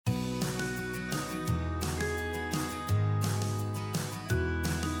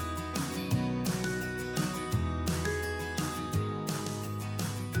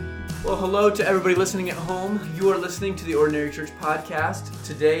Well, hello to everybody listening at home. You are listening to the Ordinary Church Podcast.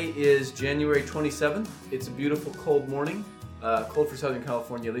 Today is January 27th. It's a beautiful cold morning. Cold for Southern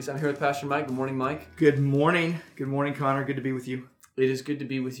California, at least. I'm here with Pastor Mike. Good morning, Mike. Good morning. Good morning, Connor. Good to be with you. It is good to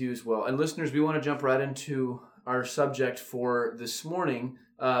be with you as well. And listeners, we want to jump right into our subject for this morning,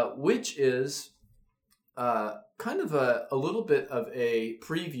 which is kind of a little bit of a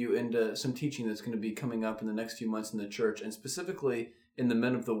preview into some teaching that's going to be coming up in the next few months in the church, and specifically in the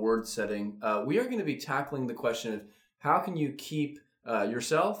Men of the Word setting. We are going to be tackling the question of how can you keep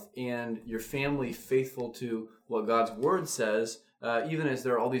yourself and your family faithful to what God's Word says, even as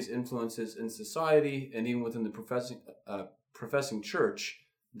there are all these influences in society and even within the professing church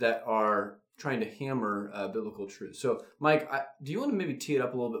that are trying to hammer biblical truth. So, Mike, do you want to maybe tee it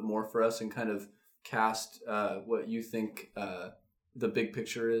up a little bit more for us and kind of cast what you think the big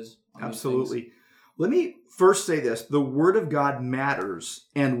picture is? Absolutely. Let me first say this. The Word of God matters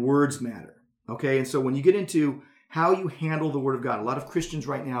and words matter. Okay? And so when you get into how you handle the Word of God, a lot of Christians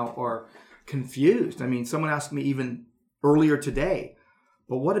right now are confused. I mean, someone asked me even earlier today,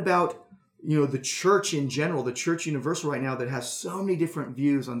 but what about, the church in general, the church universal right now that has so many different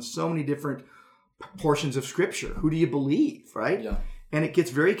views on so many different portions of Scripture? Who do you believe, right? Yeah. And it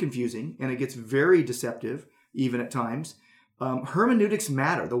gets very confusing and it gets very deceptive even at times. Hermeneutics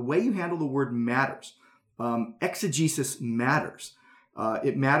matter. The way you handle the word matters. Exegesis matters.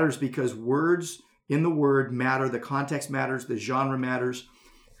 It matters because words in the word matter. The context matters. The genre matters.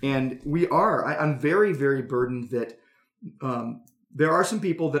 And I'm very, very burdened that there are some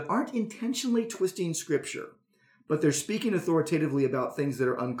people that aren't intentionally twisting Scripture, but they're speaking authoritatively about things that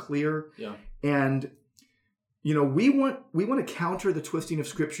are unclear. Yeah. And we want to counter the twisting of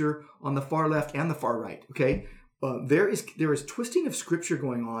Scripture on the far left and the far right. Okay. There is twisting of Scripture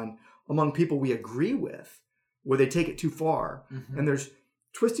going on among people we agree with, where they take it too far. Mm-hmm. And there's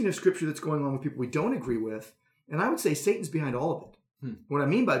twisting of Scripture that's going on with people we don't agree with. And I would say Satan's behind all of it. What I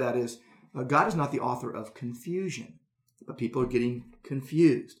mean by that is God is not the author of confusion, but people are getting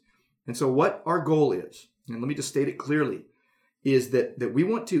confused. And so what our goal is, and let me just state it clearly, is that we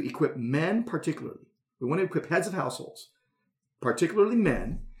want to equip men particularly. We want to equip heads of households, particularly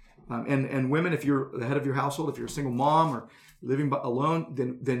men, and women. If you're the head of your household, if you're a single mom or living alone,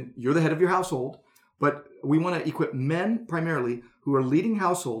 then you're the head of your household. But we want to equip men primarily who are leading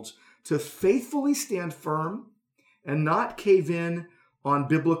households to faithfully stand firm and not cave in on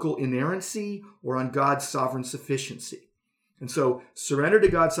biblical inerrancy or on God's sovereign sufficiency. And so surrender to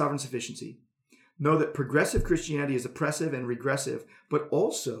God's sovereign sufficiency. Know that progressive Christianity is oppressive and regressive, but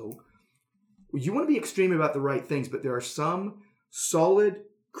also you want to be extreme about the right things, but there are some solid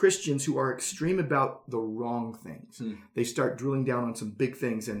Christians who are extreme about the wrong things. They start drilling down on some big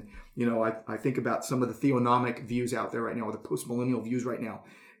things. And, I think about some of the theonomic views out there right now, or the postmillennial views right now.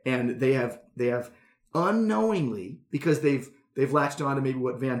 And they have unknowingly, because they've latched on to maybe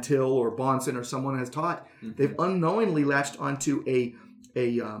what Van Til or Bonson or someone has taught, they've unknowingly latched onto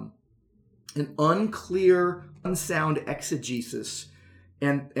an unclear, unsound exegesis.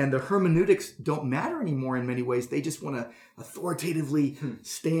 And the hermeneutics don't matter anymore in many ways. They just want to authoritatively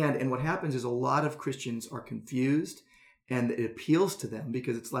stand. And what happens is a lot of Christians are confused, and it appeals to them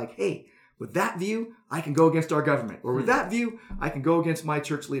because it's like, hey, with that view, I can go against our government. Or with that view, I can go against my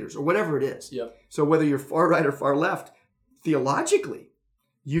church leaders, or whatever it is. Yep. So whether you're far right or far left, theologically,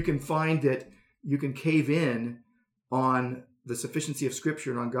 you can find that you can cave in on the sufficiency of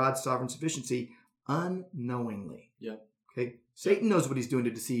Scripture and on God's sovereign sufficiency unknowingly. Yep. Okay. Satan knows what he's doing to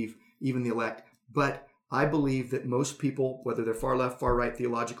deceive even the elect. But I believe that most people, whether they're far left, far right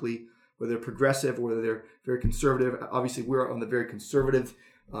theologically, whether they're progressive or whether they're very conservative, obviously we're on the very conservative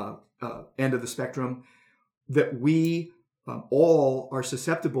end of the spectrum, that we all are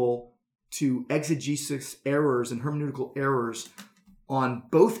susceptible to exegesis errors and hermeneutical errors on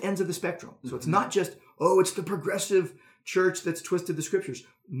both ends of the spectrum. So it's not just, it's the progressive church that's twisted the Scriptures.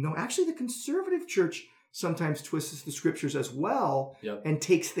 No, actually the conservative church sometimes twists the Scriptures as well. Yep. And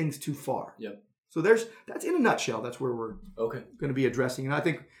takes things too far. Yep. So that's in a nutshell. That's where we're going to be addressing. And I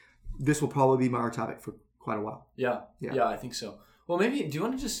think this will probably be our topic for quite a while. Yeah, I think so. Well, maybe, do you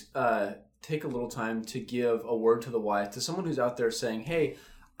want to just take a little time to give a word to the wise, to someone who's out there saying, hey,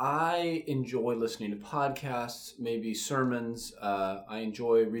 I enjoy listening to podcasts, maybe sermons. I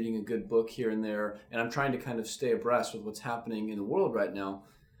enjoy reading a good book here and there, and I'm trying to kind of stay abreast with what's happening in the world right now.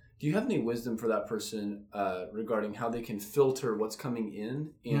 Do you have any wisdom for that person regarding how they can filter what's coming in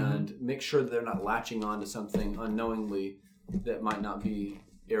and make sure that they're not latching on to something unknowingly that might not be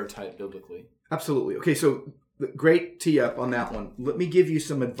airtight biblically? Absolutely. Okay, so great tee up on that one. Let me give you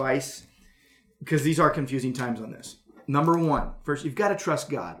some advice, because these are confusing times on this. number one, first, you've got to trust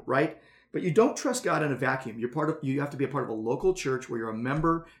God, right? But you don't trust God in a vacuum. You have to be a part of a local church where you're a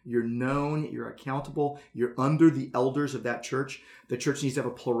member, you're known, you're accountable, you're under the elders of that church. The church needs to have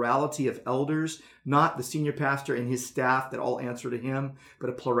a plurality of elders, not the senior pastor and his staff that all answer to him, but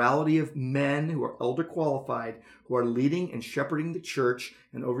a plurality of men who are elder qualified, who are leading and shepherding the church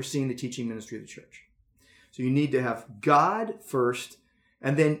and overseeing the teaching ministry of the church. So you need to have God first,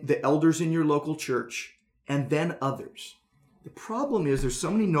 and then the elders in your local church, and then others. The problem is there's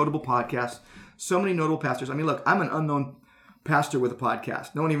so many notable podcasts, so many notable pastors. I mean, look, I'm an unknown pastor with a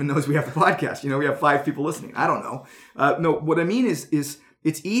podcast. No one even knows we have a podcast. We have 5 people listening. I don't know. No, what I mean is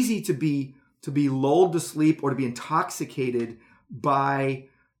it's easy to be lulled to sleep or to be intoxicated by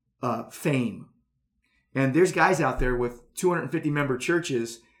fame. And there's guys out there with 250 member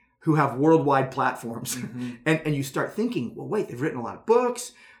churches who have worldwide platforms. Mm-hmm. And you start thinking, well, wait, they've written a lot of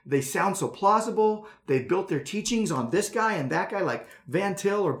books. They sound so plausible. They built their teachings on this guy and that guy, like Van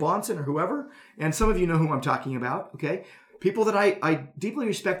Til or Bahnsen or whoever. And some of you know who I'm talking about, okay? People that I deeply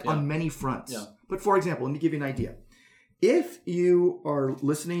respect on many fronts. Yeah. But for example, let me give you an idea. If you are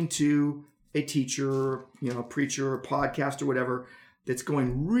listening to a teacher, a preacher, or podcast or whatever that's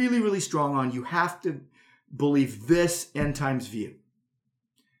going really, really strong on, you have to believe this end times view.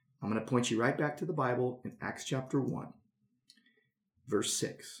 I'm going to point you right back to the Bible in Acts chapter 1. Verse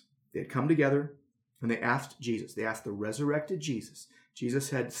 6, they had come together and they asked Jesus. They asked the resurrected Jesus.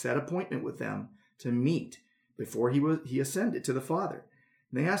 Jesus had set appointment with them to meet before he ascended to the Father.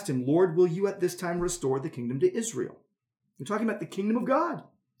 And they asked him, Lord, will you at this time restore the kingdom to Israel? They're talking about the kingdom of God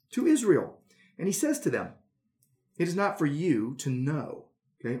to Israel. And he says to them, it is not for you to know.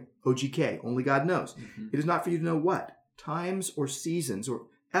 Okay, OGK, only God knows. Mm-hmm. It is not for you to know what? Times or seasons or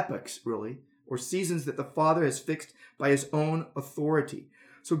epochs, really, or seasons that the Father has fixed by his own authority.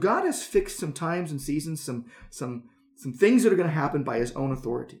 So God has fixed some times and seasons, some things that are going to happen by his own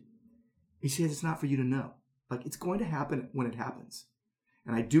authority. He says it's not for you to know. Like, it's going to happen when it happens.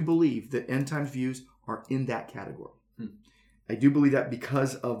 And I do believe that end times views are in that category. I do believe that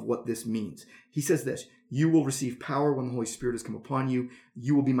because of what this means. He says this, you will receive power when the Holy Spirit has come upon you.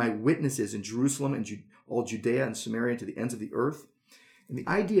 You will be my witnesses in Jerusalem and all Judea and Samaria and to the ends of the earth. And the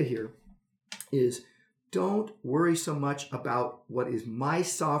idea here is, don't worry so much about what is my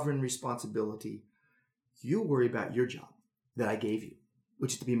sovereign responsibility. You worry about your job that I gave you,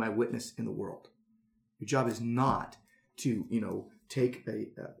 which is to be my witness in the world. Your job is not to, take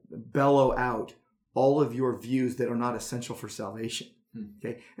bellow out all of your views that are not essential for salvation.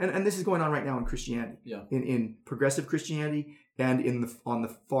 Okay, and this is going on right now in Christianity, in progressive Christianity, and on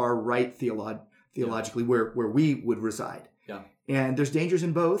the far right theologically, where we would reside. Yeah. And there's dangers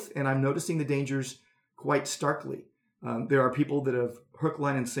in both, and I'm noticing the dangers quite starkly. There are people that have hook,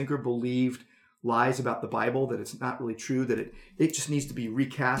 line, and sinker believed lies about the Bible, that it's not really true, that it just needs to be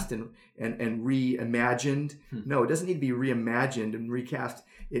recast and reimagined. No, it doesn't need to be reimagined and recast.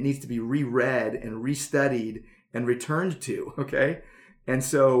 It needs to be reread and restudied and returned to, okay? And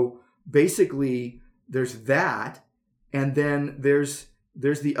so basically there's that, and then there's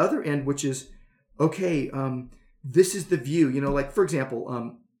the other end, which is, okay, this is the view, like, for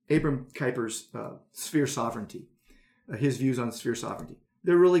example, Abram Kuyper's sphere sovereignty, his views on sphere sovereignty.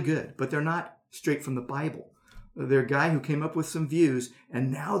 They're really good, but they're not straight from the Bible. They're a guy who came up with some views,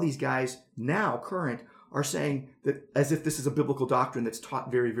 and now these guys, current, are saying that as if this is a biblical doctrine that's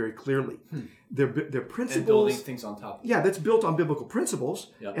taught very, very clearly. They're principles. And building things on top of it. Yeah, that's built on biblical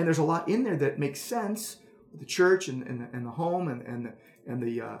principles, and there's a lot in there that makes sense. The church and the home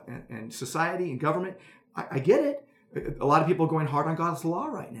and society and government. I get it. A lot of people are going hard on God's law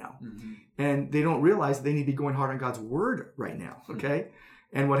right now, and they don't realize they need to be going hard on God's word right now. Okay,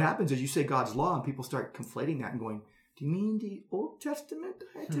 and what happens is you say God's law, and people start conflating that and going, "Do you mean the Old Testament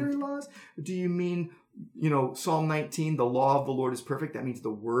dietary laws? Do you mean, Psalm 19, the law of the Lord is perfect? That means the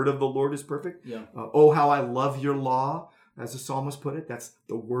word of the Lord is perfect. Yeah. Oh, how I love your law." As the psalmist put it, that's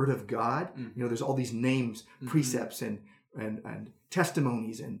the word of God. There's all these names, precepts, and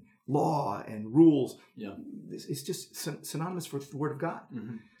testimonies, and law and rules. Yeah, it's just synonymous with the word of God.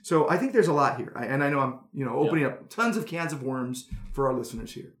 So I think there's a lot here, and I know I'm opening up tons of cans of worms for our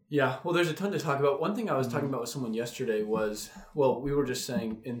listeners here. Yeah, well, there's a ton to talk about. One thing I was talking about with someone yesterday was, we were just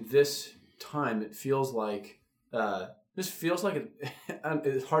saying in this time it feels like it's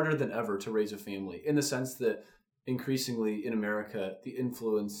harder than ever to raise a family, in the sense that increasingly in America, the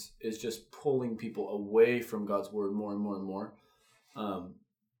influence is just pulling people away from God's word more and more and more.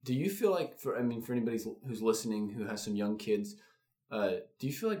 Do you feel like, for anybody who's listening who has some young kids, Do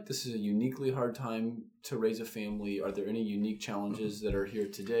you feel like this is a uniquely hard time to raise a family? Are there any unique challenges that are here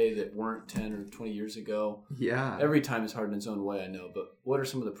today that weren't 10 or 20 years ago? Yeah. Every time is hard in its own way, I know, but what are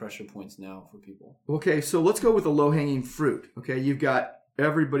some of the pressure points now for people? Okay, so let's go with the low-hanging fruit. Okay,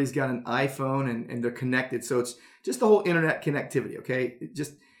 everybody's got an iPhone and they're connected. So it's just the whole internet connectivity, okay?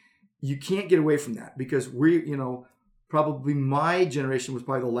 You can't get away from that because probably my generation was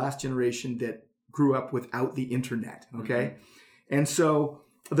probably the last generation that grew up without the internet, okay? Mm-hmm. And so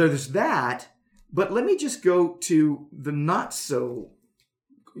there's that, but let me just go to the not so,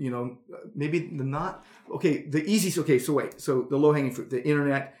 maybe the not, okay, the easy, okay, so the low-hanging fruit, the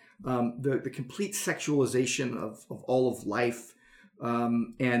internet, the complete sexualization of all of life,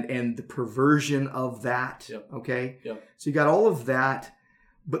 and the perversion of that, yep. Okay? Yep. So you got all of that,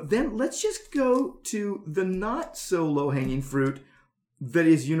 but then let's just go to the not so low-hanging fruit that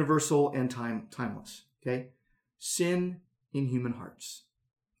is universal and timeless, okay? Sin in human hearts.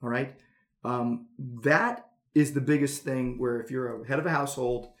 All right. That is the biggest thing where if you're a head of a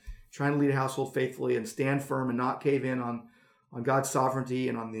household, trying to lead a household faithfully and stand firm and not cave in on God's sovereignty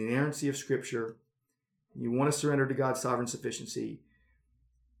and on the inerrancy of Scripture, you want to surrender to God's sovereign sufficiency,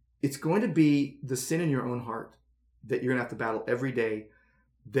 it's going to be the sin in your own heart that you're going to have to battle every day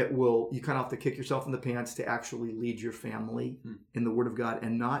that you kind of have to kick yourself in the pants to actually lead your family in the Word of God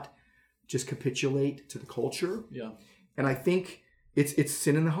and not just capitulate to the culture. Yeah. And I think it's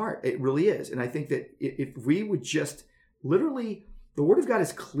sin in the heart. It really is. And I think that if we would just literally, the Word of God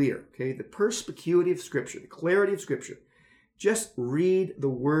is clear, okay? The perspicuity of Scripture, the clarity of Scripture. Just read the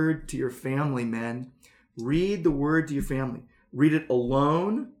Word to your family, men. Read the Word to your family. Read it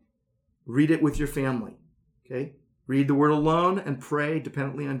alone. Read it with your family, okay? Read the Word alone and pray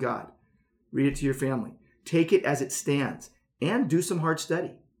dependently on God. Read it to your family. Take it as it stands and do some hard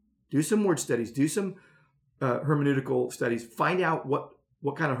study. Do some word studies. Do some hermeneutical studies. Find out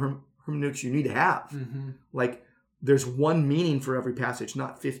what kind of hermeneutics you need to have. Mm-hmm. Like there's one meaning for every passage,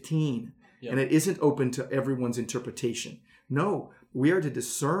 not 15. Yep. And it isn't open to everyone's interpretation. No, we are to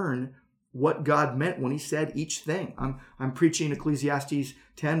discern what God meant when he said each thing. I'm preaching Ecclesiastes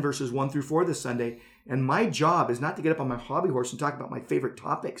 10 verses 1 through 4 this Sunday. And my job is not to get up on my hobby horse and talk about my favorite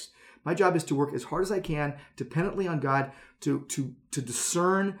topics. My job is to work as hard as I can, dependently on God, to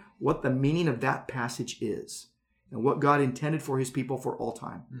discern what the meaning of that passage is and what God intended for his people for all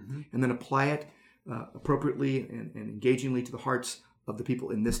time. Mm-hmm. And then apply it appropriately and engagingly to the hearts of the people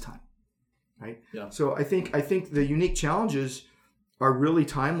in this time. Right? Yeah. So I think the unique challenges are really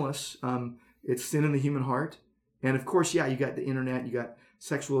timeless. It's sin in the human heart. And of course, you got the internet, you got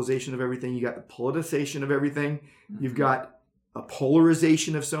sexualization of everything, you got the politicization of everything, mm-hmm. You've got a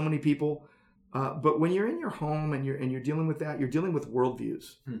polarization of so many people. But when you're in your home and you're dealing with that, you're dealing with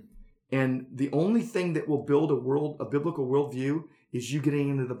worldviews. And the only thing that will build a biblical worldview is you getting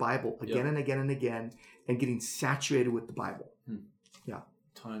into the Bible again and again and again and getting saturated with the Bible. Yeah.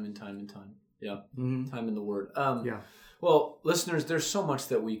 Time and time and time. Yeah. Mm-hmm. Time in the Word. Yeah. Well, listeners, there's so much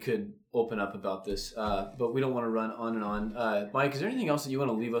that we could open up about this, but we don't want to run on and on. Mike, is there anything else that you want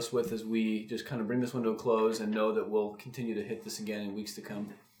to leave us with as we just kind of bring this one to a close and know that we'll continue to hit this again in weeks to come?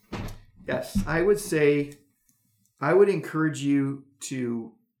 Yes, I would encourage you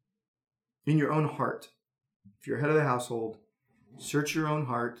to, in your own heart, if you're head of the household, search your own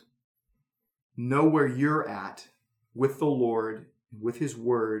heart, know where you're at with the Lord, with his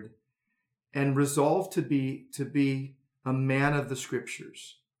word, and resolve to be a man of the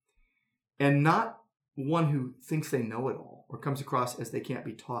Scriptures, and not one who thinks they know it all or comes across as they can't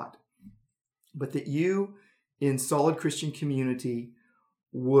be taught, but that you, in solid Christian community,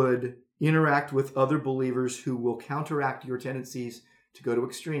 would interact with other believers who will counteract your tendencies to go to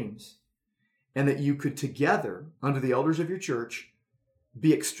extremes, and that you could together, under the elders of your church,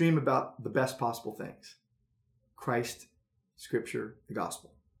 be extreme about the best possible things: Christ, Scripture, the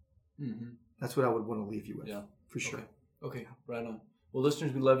gospel. Mm-hmm. That's what I would want to leave you with. Yeah, for sure. Okay, right on. Well,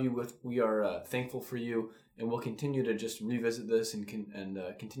 listeners, we love you. We are thankful for you, and we'll continue to just revisit this and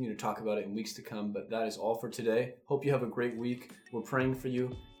continue to talk about it in weeks to come. But that is all for today. Hope you have a great week. We're praying for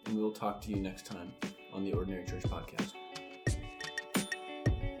you, and we will talk to you next time on the Ordinary Church Podcast.